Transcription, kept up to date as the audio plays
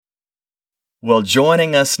Well,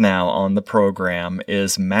 joining us now on the program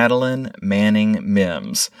is Madeline Manning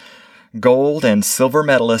Mims, gold and silver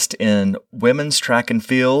medalist in women's track and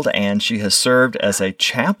field, and she has served as a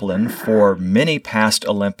chaplain for many past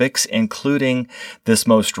Olympics, including this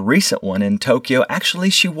most recent one in Tokyo.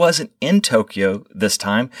 Actually, she wasn't in Tokyo this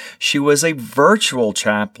time. She was a virtual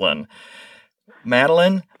chaplain.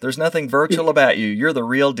 Madeline, there's nothing virtual about you. You're the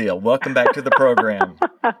real deal. Welcome back to the program.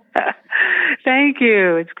 Thank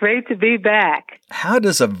you. It's great to be back. How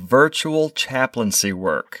does a virtual chaplaincy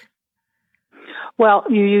work? Well,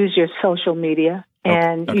 you use your social media,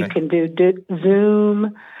 and Okay. you can do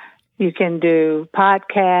Zoom, you can do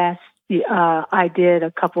podcasts. I did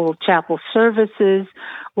a couple of chapel services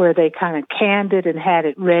where they kind of canned it and had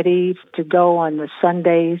it ready to go on the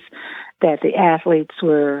Sundays that the athletes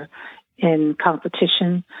were in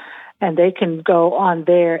competition, and they can go on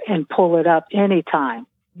there and pull it up anytime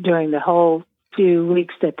during the whole few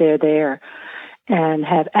weeks that they're there and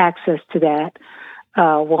have access to that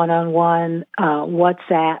one-on-one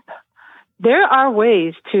WhatsApp. There are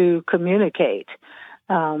ways to communicate,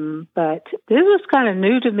 but this was kind of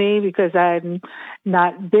new to me because I'm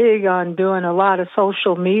not big on doing a lot of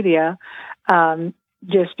social media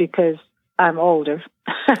just because I'm older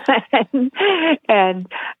and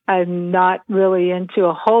I'm not really into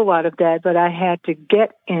a whole lot of that, but I had to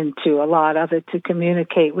get into a lot of it to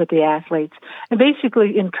communicate with the athletes and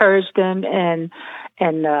basically encourage them and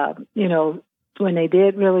when they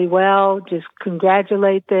did really well, just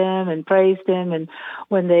congratulate them and praise them. And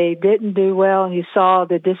when they didn't do well and you saw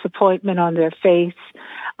the disappointment on their face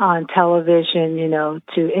on television,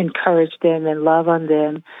 to encourage them and love on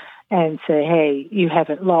them and say, hey, you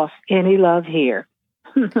haven't lost any love here.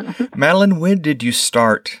 Madeline, when did you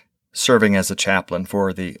start serving as a chaplain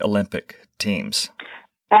for the Olympic teams?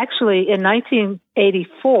 Actually, in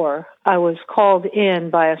 1984, I was called in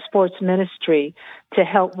by a sports ministry to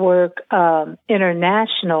help work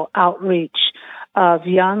international outreach of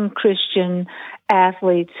young Christian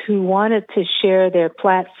athletes who wanted to share their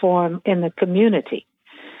platform in the community.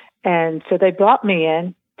 And so they brought me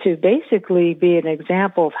in to basically be an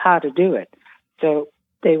example of how to do it. So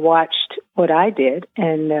they watched what I did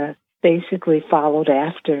and basically followed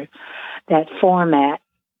after that format.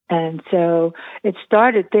 And so it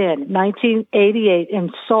started then. 1988 in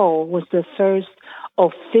Seoul was the first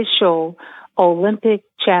official Olympic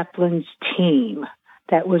chaplains team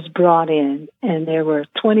that was brought in. And there were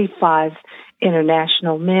 25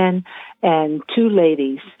 international men and 2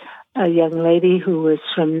 ladies, a young lady who was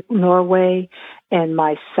from Norway and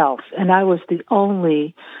myself. And I was the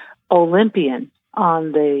only Olympian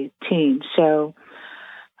on the team. So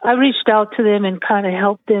I reached out to them and kind of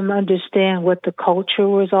helped them understand what the culture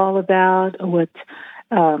was all about, what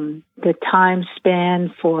the time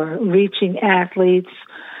span for reaching athletes,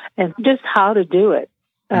 and just how to do it,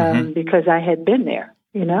 because I had been there,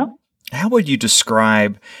 How would you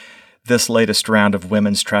describe this latest round of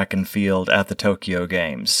women's track and field at the Tokyo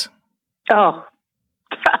Games? Oh,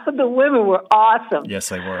 the women were awesome. Yes,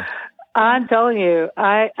 they were. I'm telling you,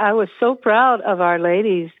 I was so proud of our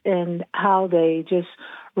ladies and how they just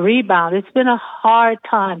rebound. It's been a hard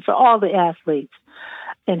time for all the athletes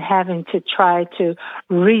in having to try to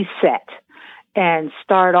reset and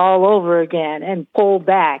start all over again and pull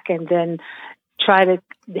back and then try to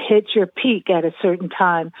hit your peak at a certain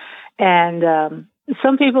time. And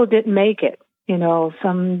some people didn't make it,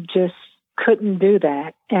 some just couldn't do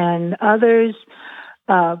that. And others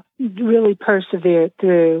really persevered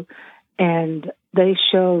through, and they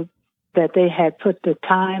showed that they had put the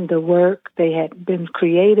time, the work, they had been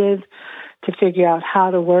creative to figure out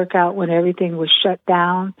how to work out when everything was shut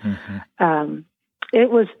down.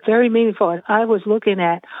 It was very meaningful. And I was looking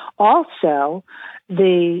at also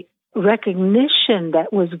the recognition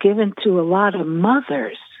that was given to a lot of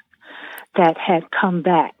mothers that had come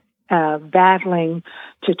back, battling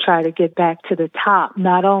to try to get back to the top,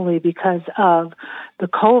 not only because of the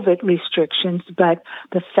COVID restrictions, but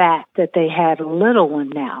the fact that they had a little one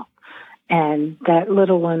now. And that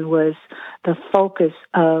little one was the focus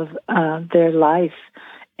of their life,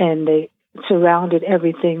 and they surrounded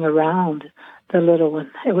everything around the little one.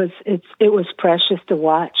 It was precious to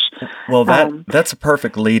watch. Well, that's a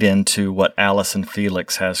perfect lead into what Allison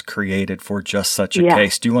Felix has created for just such a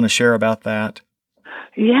case. Do you want to share about that?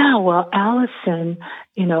 Yeah, well, Allison,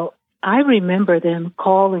 I remember them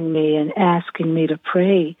calling me and asking me to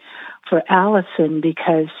pray for Allison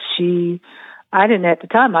because I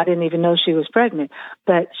didn't even know she was pregnant,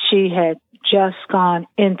 but she had just gone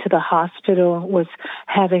into the hospital, was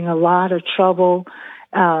having a lot of trouble,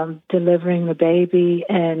 delivering the baby,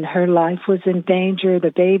 and her life was in danger.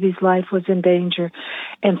 The baby's life was in danger.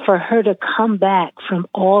 And for her to come back from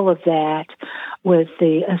all of that with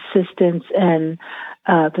the assistance and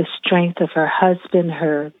the strength of her husband,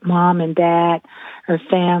 her mom and dad, her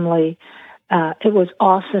family, it was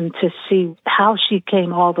awesome to see how she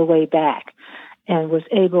came all the way back and was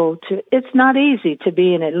able to. It's not easy to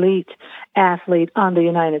be an elite athlete on the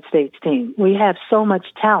United States team. We have so much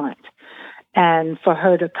talent. And for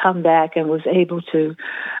her to come back and was able to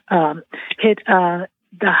hit the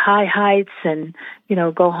high heights and,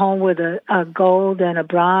 go home with a gold and a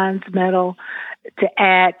bronze medal to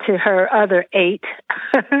add to her other 8.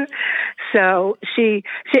 So she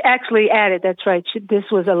actually added, that's right, this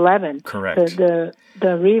was 11. Correct. The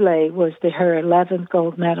relay was her 11th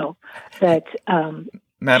gold medal. That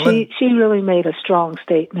Madeline? She really made a strong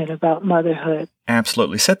statement about motherhood.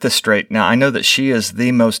 Absolutely. Set this straight. Now, I know that she is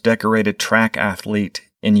the most decorated track athlete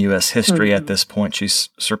in U.S. history at this point. She's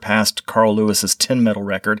surpassed Carl Lewis's 10-medal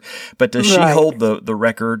record. But does she hold the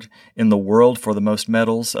record in the world for the most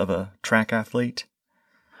medals of a track athlete?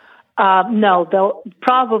 No,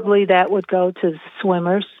 probably that would go to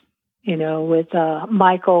swimmers, with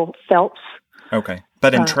Michael Phelps. Okay.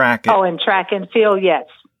 But in track... in track and field, yes.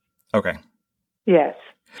 Okay. Yes.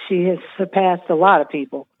 She has surpassed a lot of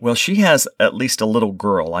people. Well, she has at least a little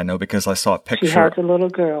girl, I know, because I saw a picture she has a little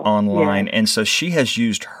girl online. Yes. And so she has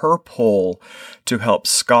used her pull to help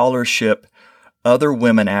scholarship other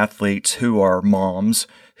women athletes who are moms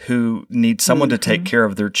who need someone to take care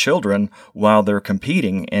of their children while they're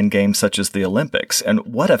competing in games such as the Olympics. And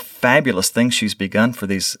what a fabulous thing she's begun for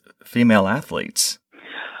these female athletes.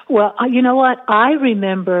 Well, you know what? I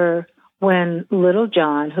remember when little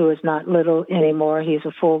John, who is not little anymore, he's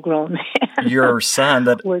a full-grown man. Your son,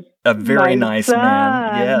 was a very nice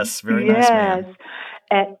man. Yes, very nice man.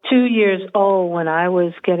 At 2 years old, when I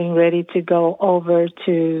was getting ready to go over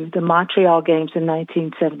to the Montreal Games in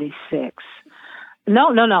 1976. No.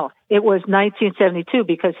 It was 1972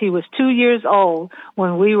 because he was 2 years old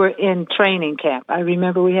when we were in training camp. I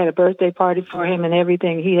remember we had a birthday party for him and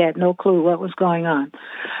everything. He had no clue what was going on.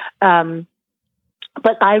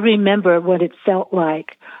 But I remember what it felt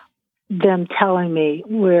like, them telling me,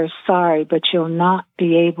 we're sorry, but you'll not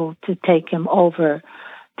be able to take him over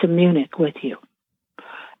to Munich with you.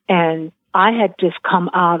 And I had just come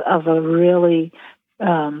out of a really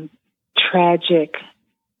tragic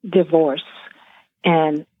divorce.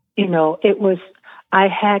 And, I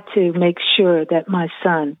had to make sure that my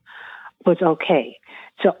son was okay.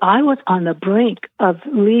 So I was on the brink of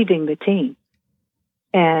leaving the team.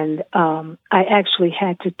 And I actually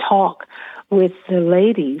had to talk with the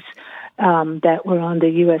ladies that were on the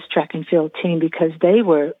U.S. track and field team because they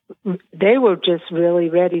were just really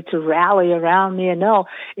ready to rally around me and know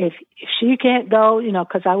if she can't go,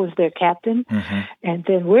 because I was their captain, and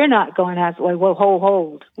then we're not going out. Like, well,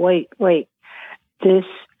 hold, wait. This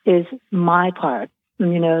is my part.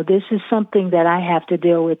 This is something that I have to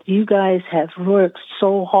deal with. You guys have worked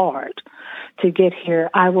so hard to get here.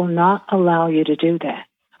 I will not allow you to do that.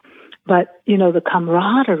 But, the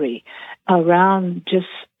camaraderie around just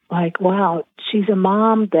like, wow, she's a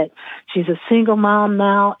mom, that she's a single mom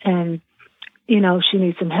now, and, she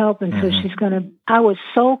needs some help. And so I was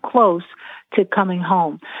so close to coming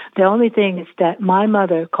home. The only thing is that my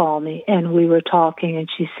mother called me and we were talking and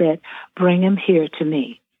she said, bring him here to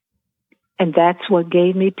me. And that's what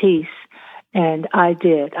gave me peace. And I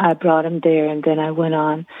did. I brought him there, and then I went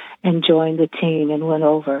on and joined the team and went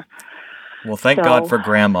over. Well, thank God for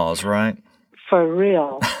grandmas, right? For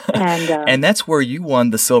real. And and that's where you won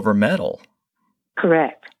the silver medal.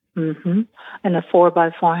 Correct. In a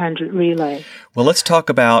 4x400 relay. Well, let's talk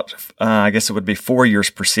about, I guess it would be 4 years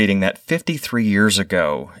preceding that. 53 years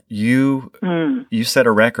ago, you set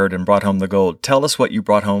a record and brought home the gold. Tell us what you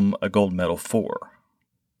brought home a gold medal for.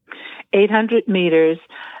 800 meters.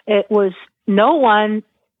 It was, no one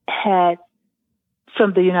had,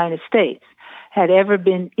 from the United States, had ever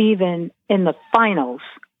been even in the finals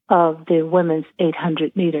of the women's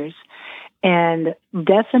 800 meters. And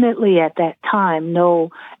definitely at that time, no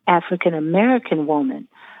African-American woman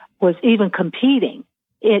was even competing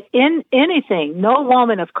in anything. No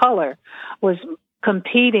woman of color was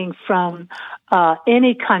competing from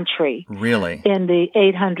any country. Really? In the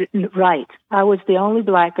 800, right. I was the only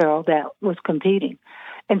black girl that was competing.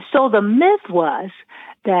 And so the myth was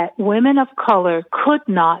that women of color could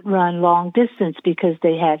not run long distance because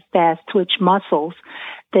they had fast twitch muscles.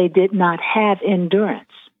 They did not have endurance.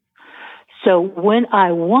 So when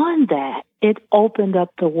I won that, it opened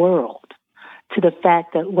up the world to the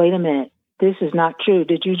fact that, wait a minute, this is not true.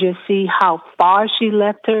 Did you just see how far she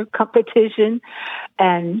left her competition?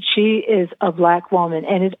 And she is a Black woman,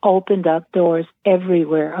 and it opened up doors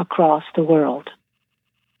everywhere across the world.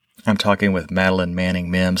 I'm talking with Madeline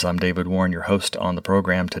Manning Mims. I'm David Warren, your host on the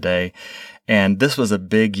program today. And this was a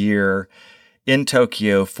big year in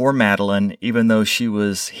Tokyo for Madeline, even though she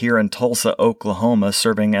was here in Tulsa, Oklahoma,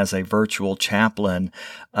 serving as a virtual chaplain.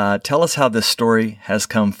 Tell us how this story has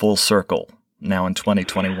come full circle now in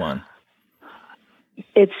 2021.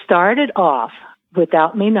 It started off,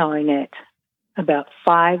 without me knowing it, about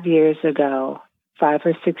 5 years ago, 5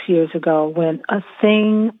 or 6 years ago, when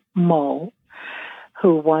Athing Mu,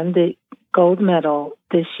 who won the gold medal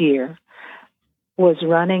this year, was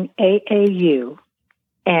running AAU,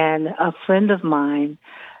 and a friend of mine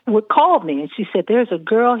called me, and she said, there's a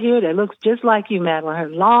girl here that looks just like you, Madeline, her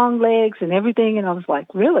long legs and everything. And I was like,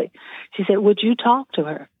 really? She said, would you talk to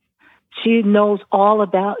her? She knows all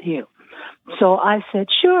about you. So I said,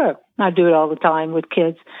 sure. I do it all the time with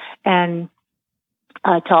kids. And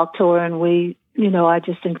I talked to her, and I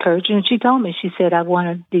just encouraged her. And she told me, she said, I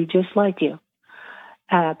want to be just like you.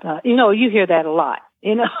 And I thought, you hear that a lot,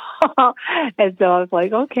 And so I was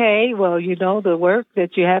like, okay, well, the work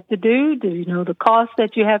that you have to do, the cost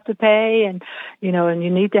that you have to pay, and you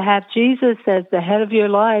need to have Jesus as the head of your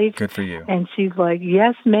life. Good for you. And she's like,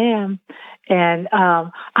 yes, ma'am. And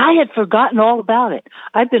I had forgotten all about it.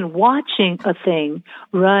 I've been watching Athing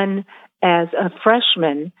run as a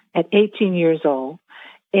freshman at 18 years old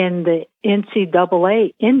in the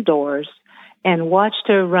NCAA indoors, and watched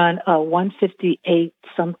her run a 158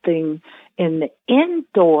 something in the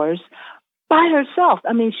indoors by herself.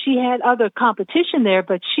 I mean, she had other competition there,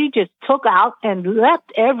 but she just took out and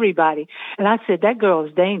left everybody. And I said, that girl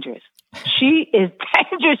is dangerous. She is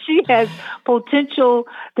dangerous. She has potential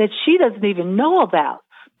that she doesn't even know about.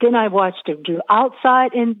 Then I watched her do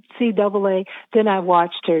outside NCAA. Then I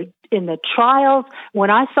watched her in the trials. When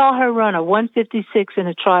I saw her run a 156 in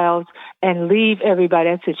the trials and leave everybody,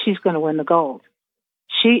 I said, she's going to win the gold.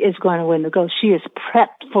 She is going to win the gold. She is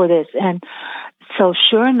prepped for this. And so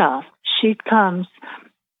sure enough, she comes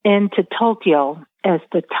into Tokyo as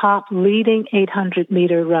the top leading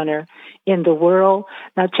 800-meter runner in the world.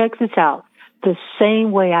 Now check this out. The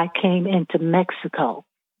same way I came into Mexico.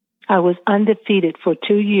 I was undefeated for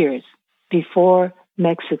 2 years before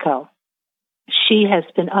Mexico. She has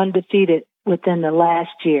been undefeated within the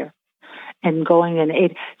last year and going in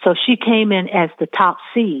 8. So she came in as the top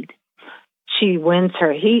seed. She wins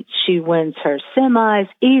her heat. She wins her semis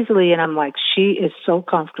easily. And I'm like, she is so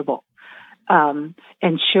comfortable.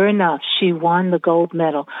 And sure enough, she won the gold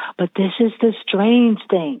medal. But this is the strange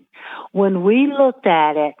thing. When we looked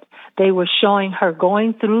at it, they were showing her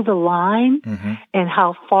going through the line and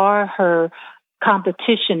how far her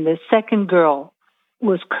competition, the second girl,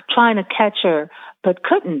 was trying to catch her, but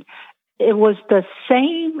couldn't. It was the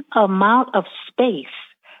same amount of space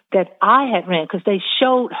that I had ran, because they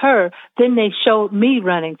showed her, then they showed me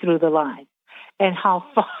running through the line and how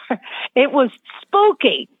far. It was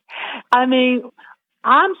spooky. I mean,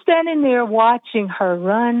 I'm standing there watching her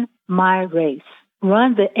run my race,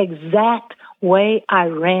 run the exact way I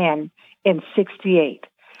ran in 68.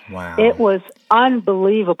 Wow. It was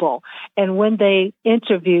unbelievable. And when they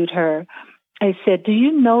interviewed her, I said, do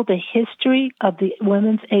you know the history of the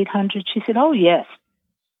women's 800? She said, oh, yes.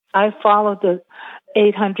 I followed the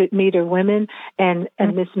 800-meter women, and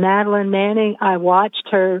Miss Madeline Manning, I watched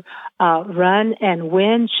her run and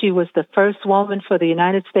win. She was the first woman for the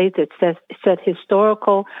United States that set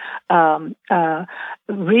historical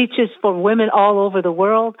reaches for women all over the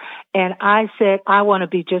world. And I said, I want to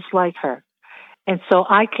be just like her. And so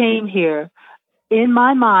I came here in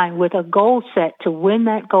my mind with a goal set to win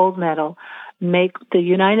that gold medal, make the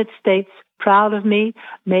United States proud of me,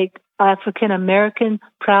 make African American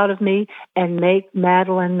proud of me, and make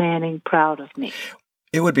Madeline Manning proud of me.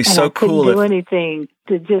 It would be and so I cool couldn't do anything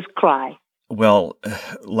to just cry. Well,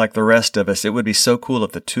 like the rest of us, it would be so cool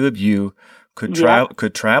if the two of you could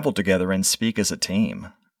travel together and speak as a team.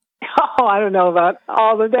 Oh, I don't know about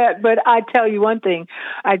all of that, but I tell you one thing: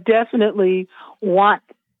 I definitely want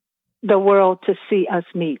the world to see us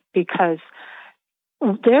meet, because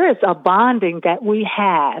there is a bonding that we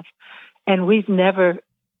have, and we've never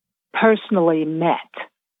personally met,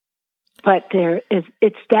 but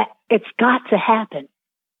it's got to happen,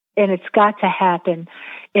 and it's got to happen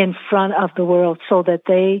in front of the world so that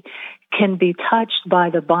they can be touched by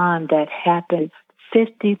the bond that happened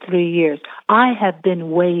 53 years. I have been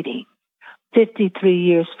waiting 53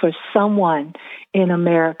 years for someone in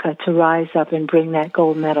America to rise up and bring that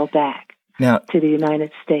gold medal back to the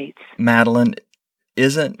United States. Madeline,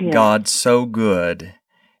 isn't God so good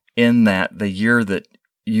in that the year that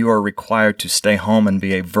you are required to stay home and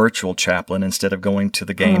be a virtual chaplain instead of going to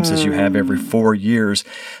the games as you have every 4 years,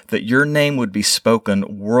 that your name would be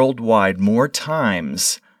spoken worldwide more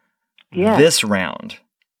times this round.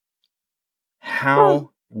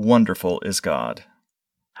 How wonderful is God?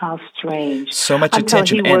 How strange. So much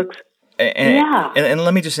attention. And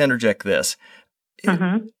let me just interject this.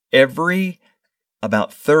 Every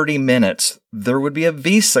about 30 minutes, there would be a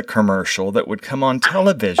Visa commercial that would come on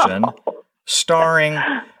television starring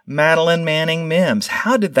Madeline Manning Mims.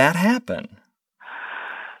 How did that happen?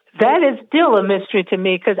 That is still a mystery to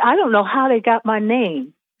me because I don't know how they got my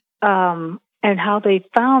name and how they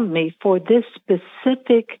found me for this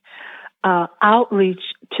specific outreach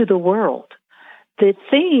to the world. The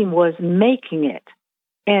theme was making it,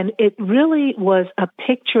 and it really was a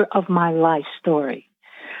picture of my life story.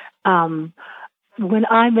 When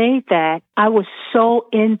I made that, I was so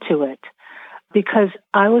into it because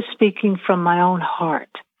I was speaking from my own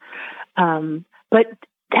heart. But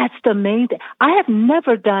that's the main thing. I have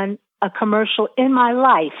never done a commercial in my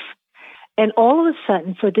life. And all of a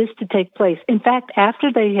sudden, for this to take place, in fact,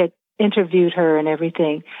 after they had interviewed her and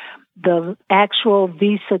everything, the actual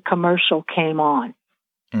Visa commercial came on.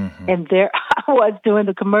 And there I was doing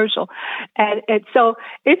the commercial. And so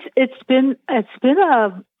it's been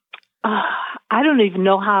a, I don't even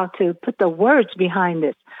know how to put the words behind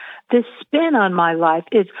this. This spin on my life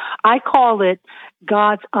is, I call it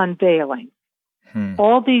God's unveiling.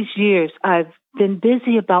 All these years, I've been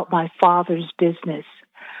busy about my Father's business,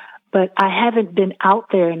 but I haven't been out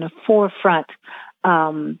there in the forefront,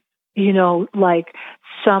 like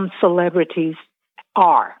some celebrities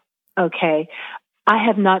are, okay? I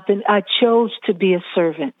have not been, I chose to be a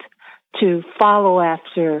servant, to follow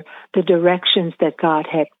after the directions that God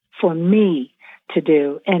had for me to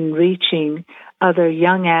do, and reaching other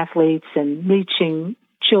young athletes and reaching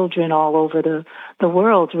children all over the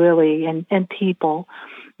world, really, and people.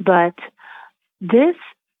 But this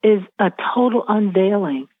is a total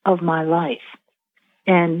unveiling of my life.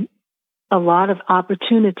 And a lot of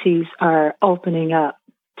opportunities are opening up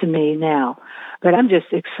to me now. But I'm just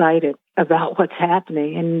excited about what's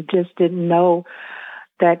happening and just didn't know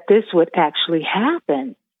that this would actually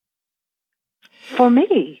happen for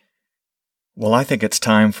me. Well, I think it's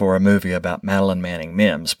time for a movie about Madeline Manning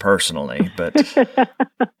Mims, personally, but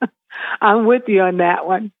I'm with you on that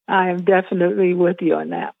one. I am definitely with you on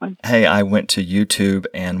that one. Hey, I went to YouTube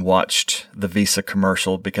and watched the Visa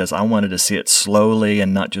commercial because I wanted to see it slowly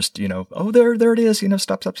and not just, oh, there it is,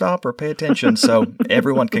 stop, or pay attention. So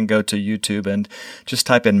everyone can go to YouTube and just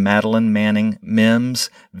type in Madeline Manning Mims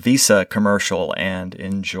Visa commercial and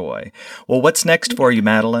enjoy. Well, what's next for you,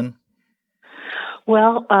 Madeline?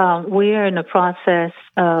 Well, we are in the process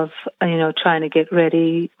of, trying to get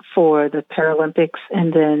ready for the Paralympics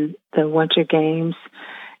and then the Winter Games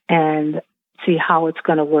and see how it's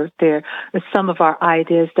going to work there. Some of our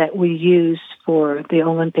ideas that we use for the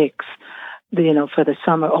Olympics, for the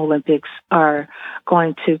Summer Olympics, are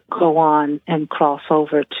going to go on and cross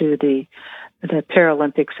over to the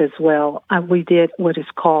Paralympics as well. We did what is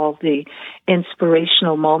called the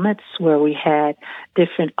inspirational moments, where we had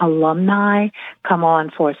different alumni come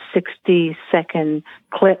on for a 60-second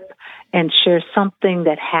clip and share something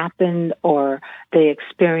that happened or they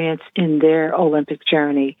experienced in their Olympic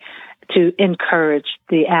journey to encourage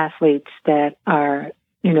the athletes that are,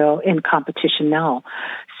 in competition now.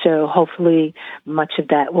 So hopefully much of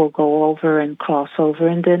that will go over and cross over.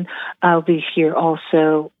 And then I'll be here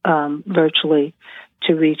also virtually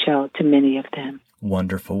to reach out to many of them.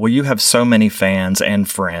 Wonderful. Well, you have so many fans and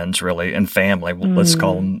friends, really, and family. Let's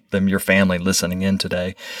call them your family listening in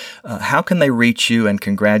today. How can they reach you and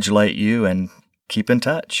congratulate you and keep in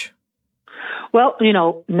touch? Well,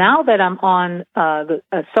 now that I'm on the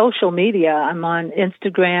social media, I'm on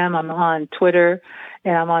Instagram, I'm on Twitter,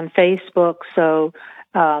 and I'm on Facebook. So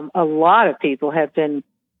a lot of people have been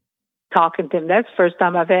talking to them. That's the first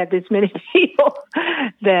time I've had this many people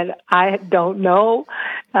that I don't know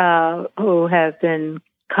who have been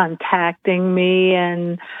contacting me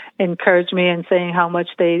and encouraged me and saying how much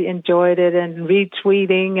they enjoyed it and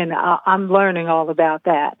retweeting, and I'm learning all about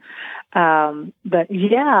that. But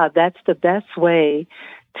yeah, that's the best way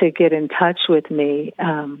to get in touch with me.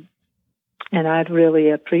 And I'd really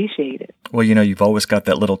appreciate it. Well, you've always got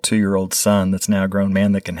that little 2-year-old son that's now a grown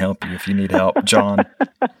man that can help you if you need help, John.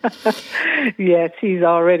 Yes, he's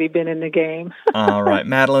already been in the game. All right,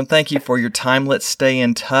 Madeline, thank you for your time. Let's stay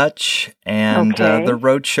in touch, and the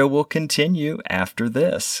Road Show will continue after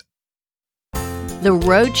this. The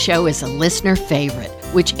Road Show is a listener favorite.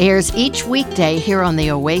 which airs each weekday here on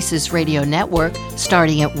the Oasis Radio Network,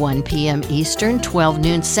 starting at 1 p.m. Eastern, 12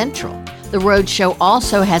 noon Central. The Roadshow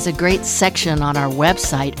also has a great section on our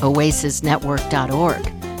website,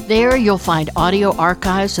 oasisnetwork.org. There you'll find audio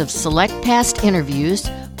archives of select past interviews,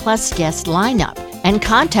 plus guest lineup, and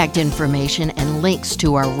contact information and links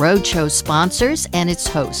to our Roadshow sponsors and its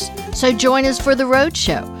hosts. So join us for the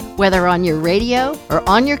Roadshow, whether on your radio or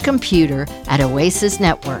on your computer at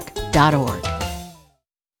oasisnetwork.org.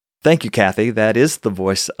 Thank you, Kathy. That is the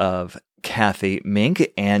voice of Kathy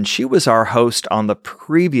Mink, and she was our host on the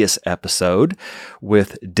previous episode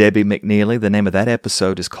with Debbie McNeely. The name of that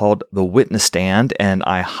episode is called The Witness Stand, and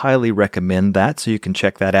I highly recommend that, so you can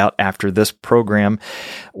check that out after this program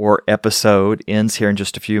or episode ends here in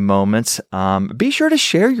just a few moments. Be sure to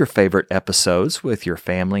share your favorite episodes with your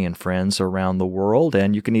family and friends around the world,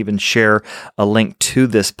 and you can even share a link to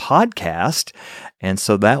this podcast, and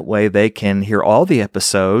so that way they can hear all the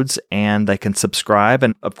episodes and they can subscribe.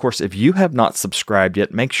 And of course, if you have not subscribed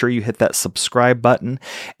yet, make sure you hit that subscribe button,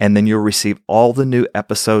 and then you'll receive all the new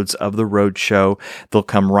episodes of The Roadshow. They'll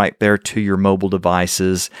come right there to your mobile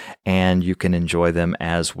devices, and you can enjoy them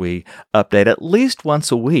as we update at least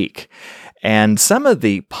once a week. And some of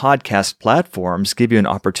the podcast platforms give you an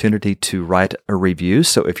opportunity to write a review.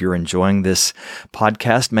 So if you're enjoying this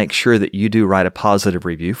podcast, make sure that you do write a positive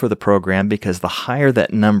review for the program, because the higher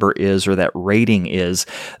that number is, or that rating is,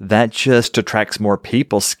 that just attracts more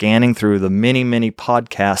people scanning through the many, many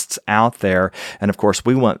podcasts out there. And of course,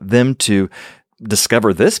 we want them to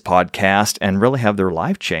discover this podcast and really have their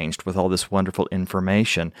life changed with all this wonderful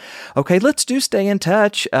information. Okay, let's stay in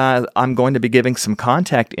touch. I'm going to be giving some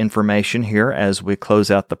contact information here as we close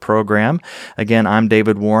out the program. Again, I'm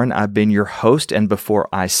David Warren. I've been your host, and before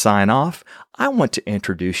I sign off, I want to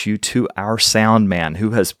introduce you to our sound man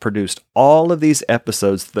who has produced all of these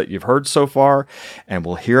episodes that you've heard so far and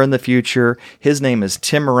will hear in the future. His name is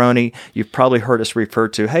Tim Maroney. You've probably heard us refer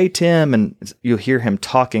to, "Hey, Tim," and you'll hear him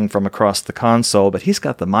talking from across the console, but he's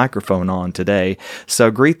got the microphone on today.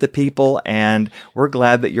 So greet the people, and we're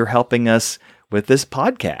glad that you're helping us with this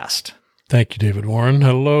podcast. Thank you, David Warren.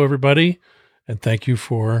 Hello, everybody, and thank you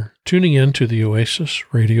for tuning in to the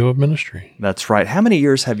Oasis Radio Ministry. That's right. How many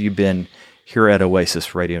years have you been here at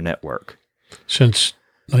Oasis Radio Network? Since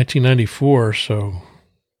 1994, so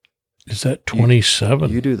is that 27?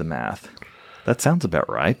 You do the math. That sounds about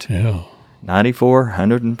right. Yeah. 94,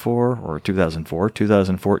 104, or 2004,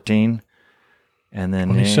 2014, and then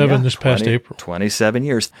 27 this past April. 27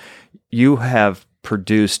 years. You have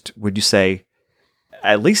produced, would you say,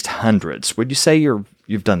 at least hundreds? Would you say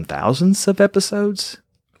you've done thousands of episodes?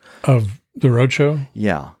 Of The Roadshow?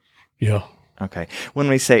 Yeah. Yeah. Okay. When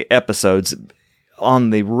we say episodes,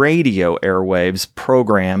 on the radio airwaves,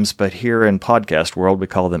 programs, but here in podcast world, we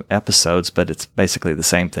call them episodes, but it's basically the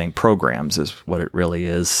same thing. Programs is what it really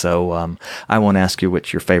is. So I won't ask you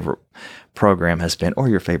what your favorite program has been or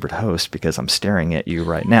your favorite host, because I'm staring at you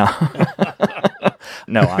right now.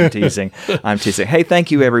 No, I'm teasing. I'm teasing. Hey,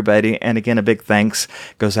 thank you, everybody. And again, a big thanks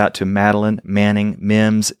goes out to Madeline Manning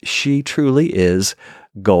Mims. She truly is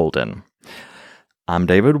golden. I'm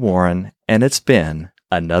David Warren, and it's been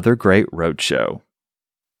another great Roadshow.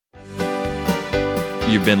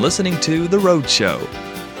 You've been listening to The Roadshow.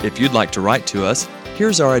 If you'd like to write to us,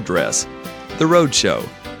 here's our address. The Roadshow,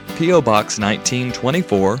 P.O. Box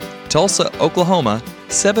 1924, Tulsa, Oklahoma,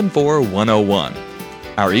 74101.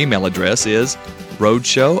 Our email address is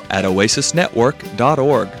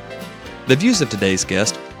roadshow@oasisnetwork.org. The views of today's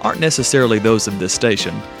guest aren't necessarily those of this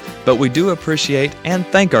station, but we do appreciate and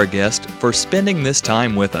thank our guest for spending this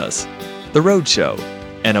time with us. The Roadshow,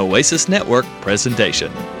 an Oasis Network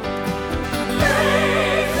presentation.